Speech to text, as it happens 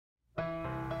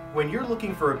When you're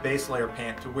looking for a base layer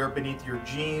pant to wear beneath your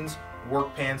jeans,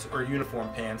 work pants, or uniform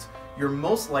pants, you're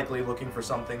most likely looking for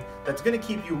something that's going to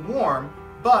keep you warm,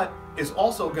 but is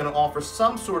also going to offer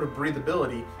some sort of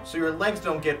breathability so your legs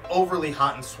don't get overly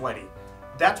hot and sweaty.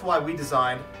 That's why we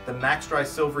designed the Maxx-Dri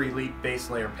Silver Elite base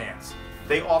layer pants.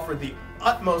 They offer the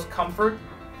utmost comfort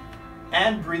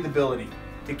and breathability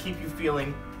to keep you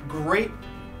feeling great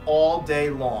all day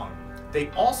long. They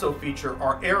also feature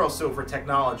our AeroSilver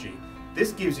technology.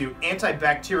 This gives you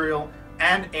antibacterial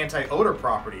and anti-odor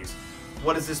properties.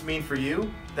 What does this mean for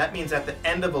you? That means at the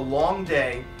end of a long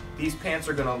day, these pants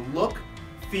are going to look,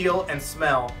 feel, and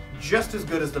smell just as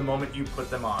good as the moment you put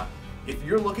them on. If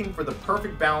you're looking for the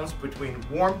perfect balance between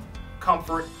warmth,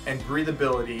 comfort, and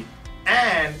breathability,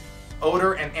 and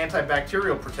odor and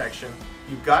antibacterial protection,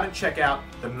 you've got to check out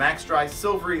the Maxx-Dri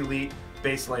Silver Elite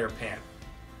base layer pant.